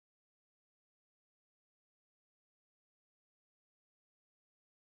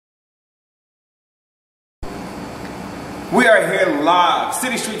are here live,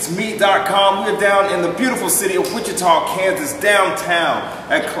 CityStreetsMeet.com. We're down in the beautiful city of Wichita, Kansas, downtown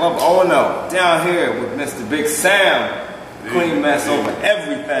at Club O&O. Down here with Mr. Big Sam. Clean mess over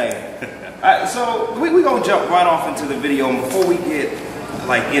everything. Alright, so we're going to jump right off into the video. And before we get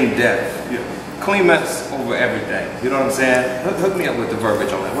like in depth, clean mess over everything. You know what I'm saying? Hook me up with the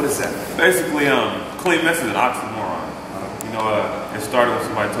verbiage on that. What is that? Basically, clean mess is an oxymoron. You know, it started when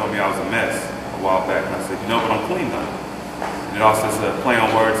somebody told me I was a mess a while back, and I said, you know, but I'm clean now. And it also is a play on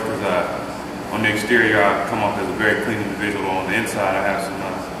words because on the exterior I come off as a very clean individual. On the inside I have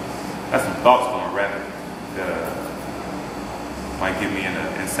some thoughts going rapid that might get me in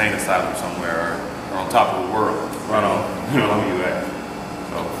an insane asylum somewhere or on top of the world. Right on. You know where you at.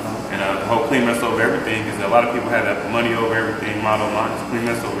 So, and the whole clean mess over everything is that a lot of people have that money over everything motto. Mine is clean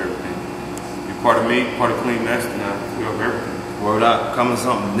mess over everything. You're part of me, part of clean mess, and we over everything. Word up, coming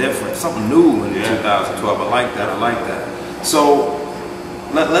something different, something new in 2012. I like that. I like that. So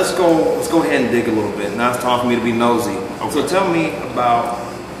let's go ahead and dig a little bit. Now it's time for me to be nosy. Okay. So tell me about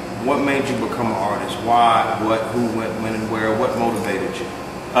what made you become an artist. Why, what, who, when, and where? What motivated you?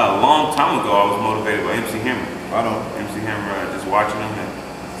 A long time ago, I was motivated by MC Hammer. Right on. MC Hammer, just watching him, and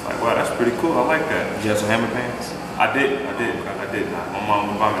it's like, wow, that's pretty cool. I like that. Did you have some Hammer pants? I did. My mom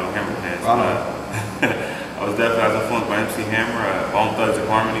would buy me those Hammer pants. Right I was definitely influenced by MC Hammer, Bone Thugs and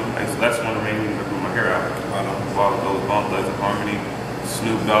Harmony. That's one of the main reasons I grew my hair out. Right on. All those Bone Thugs and Harmony,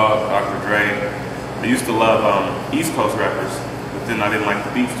 Snoop Dogg, Dr. Dre. I used to love East Coast rappers, but then I didn't like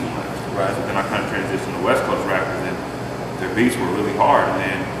the beats too much. Right. So then I kind of transitioned to West Coast rappers, and their beats were really hard. And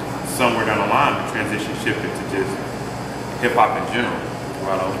then somewhere down the line, the transition shifted to just hip hop in general.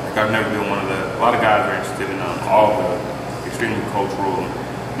 Right on. Like I've never been a lot of guys are interested in all the extremely cultural.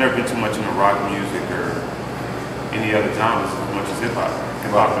 Never been too much into rock music or any other genres as much as hip hop.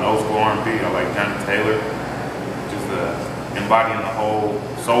 Hip hop and old school R&B. I like Johnny Taylor, just embodying the whole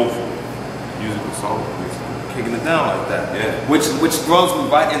soulful musical soul. Kicking it down like that. Yeah. Which throws me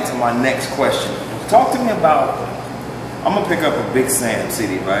right into my next question. Talk to me about, I'm gonna pick up a Big Sam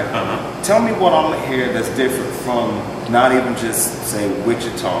CD, right? Tell me what I'm gonna hear that's different from not even just say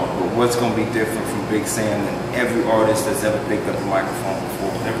Wichita, but what's gonna be different from Big Sam than every artist that's ever picked up a microphone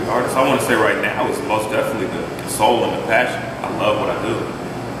before. Every artist, I want to say right now, is most definitely the soul and the passion. I love what I do.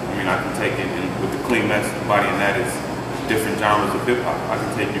 I mean, I can take it, and with the clean mess embodying that is different genres of hip hop. I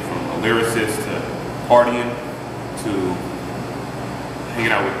can take you from a lyricist to partying to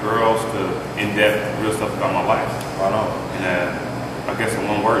hanging out with girls to in-depth real stuff about my life. Right on. And I guess in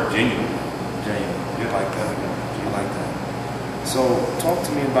one word, genuine. Genuine. Yeah. I like that. I like that. So talk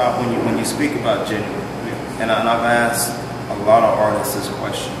to me about when you speak about genuine. And I've asked a lot of artists this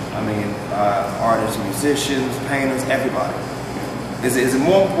question. I mean, artists, musicians, painters, everybody. Is it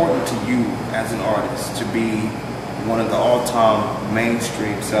more important to you as an artist to be one of the all-time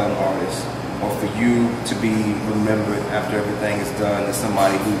mainstream selling artists, or for you to be remembered after everything is done as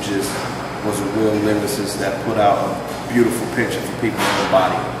somebody who just was a real lyricist that put out a beautiful picture for people in their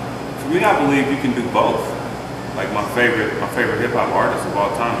body? For me, I believe you can do both. Like my favorite hip hop artist of all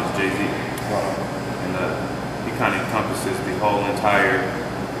time is Jay-Z. And he kind of encompasses the whole entire,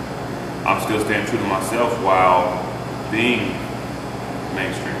 I'm still staying true to myself while being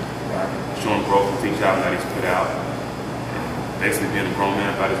mainstream. Right. Showing growth with each album that he's put out. And basically being a grown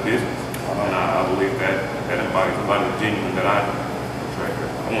man about his business. And I believe that embodies a lot of the genuine that I portray.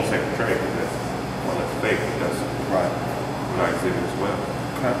 I won't say portray because that's more or less fake, but that's what I exhibit as well.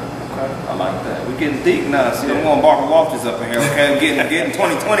 Okay. I like that. We're getting deep now. See, I'm going Barbara Walters up in here, okay? I'm getting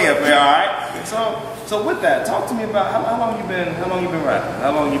 2020 up here, all right? So with that, talk to me about how long you been rapping?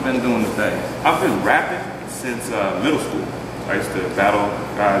 How long you been doing the thing? I've been rapping since middle school. I used to battle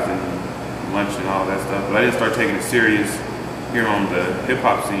guys in lunch and all that stuff, but I didn't start taking it serious here on the hip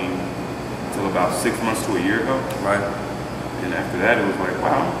hop scene until about 6 months to a year ago. Right. And after that, it was like,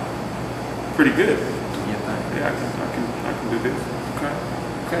 wow, pretty good. Yeah, I can do this.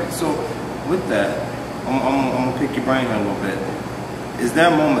 Okay. So with that, I'm gonna pick your brain here a little bit. Is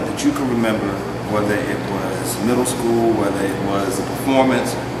there a moment that you can remember, whether it was middle school, whether it was a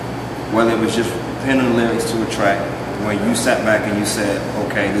performance, whether it was just penning lyrics to a track, when you sat back and you said,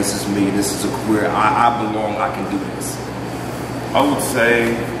 okay, this is me, this is a career, I belong, I can do this? I would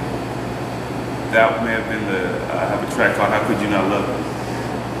say that may have been I have a track called How Could You Not Love Me?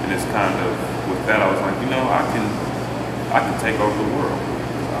 And it's kind of, with that I was like, you know, I can take over the world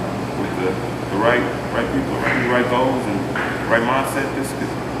with the right people, the right goals and the right mindset. This could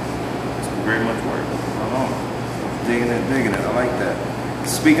very much work. Digging it, I like that.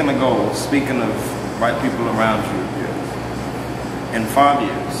 Speaking of goals, speaking of right people around you, in 5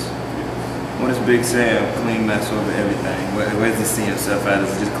 years, What is Big Sam clean mess over everything? Where's he see himself at?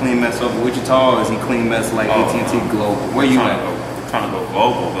 Is it just clean mess over Wichita, or is he clean mess like AT&T Global? Where you at? We're trying to go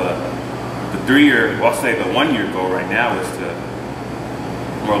global, but the 3-year, well, I'll say the 1-year goal right now is to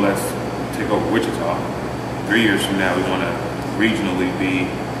more or less take over Wichita. 3 years from now, we want to regionally be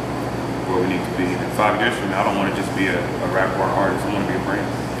where we need to be. And 5 years from now, I don't want to just be a rap or artist. I want to be a brand.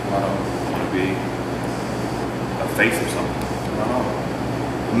 I want to be a face of something.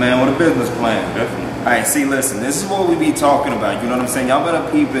 Man, what a business plan. Definitely. All right, see, listen, this is what we be talking about. You know what I'm saying? Y'all better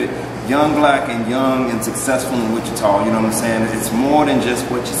keep it young, black, and young and successful in Wichita. You know what I'm saying? It's more than just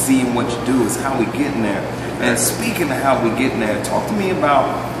what you see and what you do. It's how we get in there. And speaking of how we get in there, talk to me about,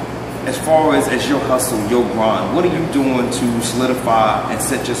 as far as your hustle, your grind, what are you doing to solidify and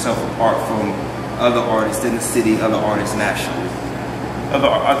set yourself apart from other artists in the city, other artists nationally?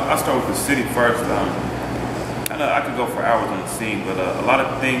 I'll start with the city first. I could go for hours on the scene, but a lot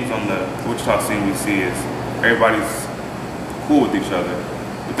of things on the Wichita scene we see is everybody's cool with each other,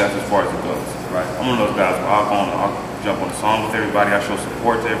 but that's as far as it goes. Right? I'm one of those guys where I'll jump on a song with everybody, I show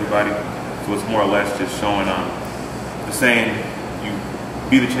support to everybody, so it's more or less just showing the saying, you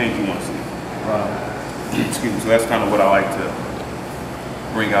be the change you want to see. Excuse me. So that's kind of what I like to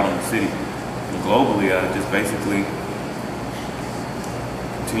bring out on the city. And globally, just basically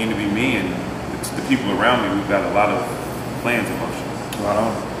continue to be me, and the people around me, we've got a lot of plans in motion.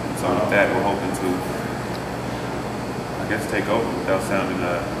 So with that, we're hoping to, I guess, take over without sounding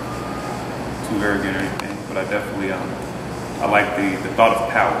too arrogant or anything. But I definitely, I like the thought of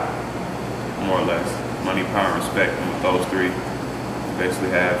power, more or less. Money, power, and respect. And with those three, we basically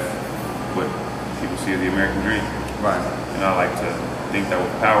have what people see as the American dream. Right. And I like to think that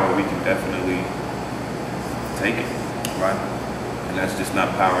with power, we can definitely take it. Right. And that's just not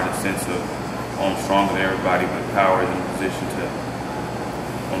power in the sense of, I'm stronger than everybody, but power is in a position to,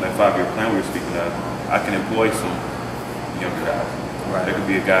 on that 5-year plan we were speaking of, I can employ some younger guys. Right. There could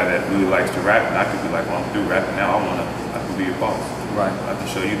be a guy that really likes to rap, and I could be like, well, I'm through rapping now, I can be your boss. Right. I can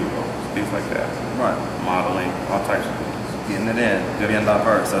show you the ropes, things like that. Right. Modeling, all types of things. Getting it in, being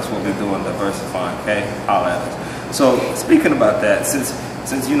diverse, that's what we're doing, diversifying, okay? Holla at us. So, speaking about that, since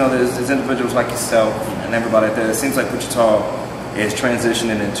you know, there's individuals like yourself and everybody out there, it seems like Wichita is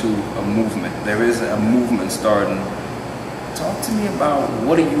transitioning into a movement. There is a movement starting. Talk to me about,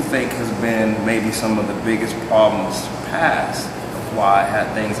 what do you think has been maybe some of the biggest problems past of why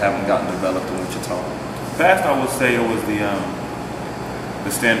things haven't gotten developed in Wichita? Past, I would say it was the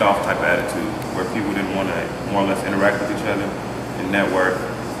standoff type of attitude, where people didn't want to more or less interact with each other and network.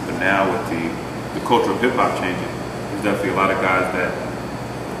 But now with the culture of hip hop changing, there's definitely a lot of guys that,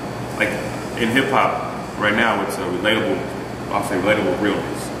 like in hip hop right now, it's a relatable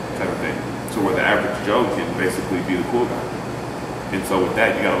realness type of thing. So where the average Joe can basically be the cool guy. And so with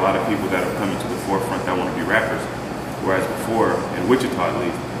that, you got a lot of people that are coming to the forefront that want to be rappers. Whereas before, in Wichita at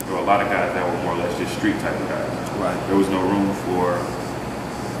least, there were a lot of guys that were more or less just street type of guys. Right. There was no room for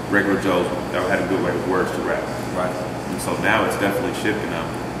regular Joes that had a good way with words to rap. Right. And so now it's definitely shifting up.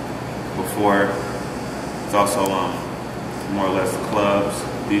 Before, it's also more or less clubs,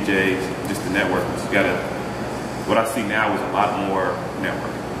 DJs, just the networking. So you gotta, what I see now is a lot more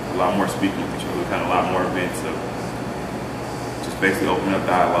networking, a lot more speaking with each other, kind of a lot more events of just basically opening up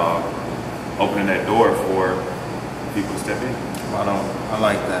dialogue, opening that door for people to step in. Right on. I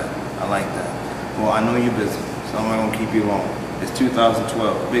like that. I like that. Well, I know you're busy, so I'm not gonna keep you long. It's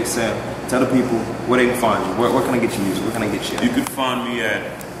 2012. Big Sam, tell the people where they can find you. Where can I get your music? Where can I get you? You can find me at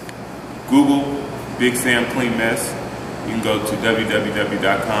Google, Big Sam Clean Mess. You can go to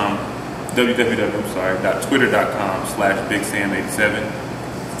www.twitter.com/BigSam87,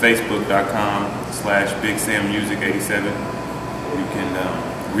 Facebook.com/BigSamMusic87. You can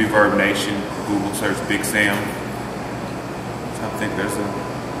Reverb Nation, Google search Big Sam. I think there's a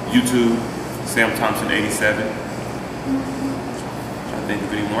YouTube, Sam Thompson 87. I think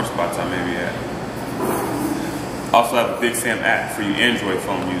of any more spots I may be at. Also have a Big Sam app for you Android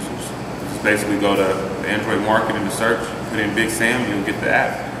phone users. Just basically go to the Android market in the search, put in Big Sam, you'll get the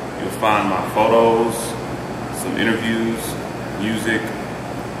app. You'll find my photos, some interviews, music,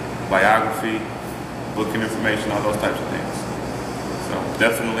 biography, booking information, all those types of things. So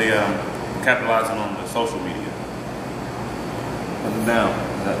definitely capitalizing on the social media. Put it down.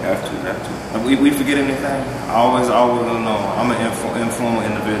 Have to. We forget anything? I always want to know. I'm an informal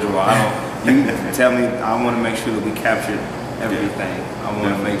individual. You tell me. I want to make sure that we captured everything. I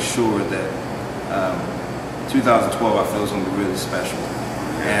want to make sure that 2012 I feel is going to be really special.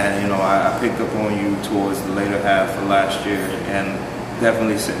 And you know, I picked up on you towards the later half of last year, and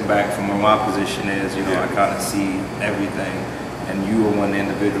definitely sitting back from where my position is. You know, I kind of see everything. and you were one of the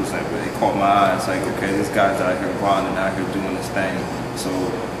individuals that really caught my eye. It's like, okay, this guy's out here grinding, out here doing this thing. So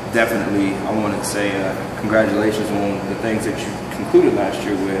definitely, I want to say congratulations on the things that you concluded last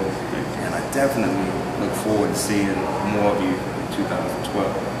year with, and I definitely look forward to seeing more of you in 2012.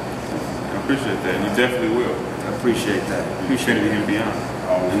 I appreciate that, and you definitely will. I appreciate that. Appreciate it and beyond.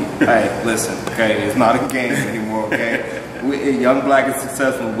 Hey, listen, okay, it's not a game anymore, okay? Young, Black, and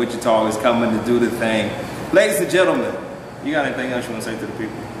Successful in Wichita is coming to do the thing. Ladies and gentlemen, you got anything else you want to say to the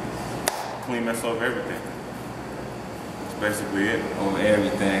people? Clean mess over everything. That's basically it. Over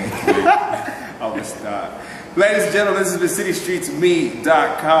everything. I will stop. Ladies and gentlemen, this is the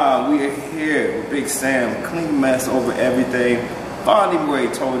CityStreetsMe.com. We are here with Big Sam. Clean mess over everything. Find him where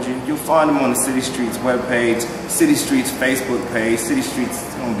he told you. You'll find him on the City Streets webpage, City Streets Facebook page. City Streets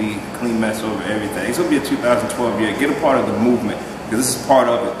is going to be clean mess over everything. It's going to be a 2012 year. Get a part of the movement, because this is part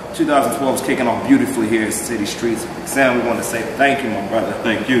of it. 2012 is kicking off beautifully here at City Streets. Sam, we want to say thank you, my brother.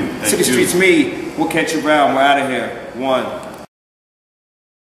 Thank you. City Streets Me. We'll catch you around. We're out of here. 1.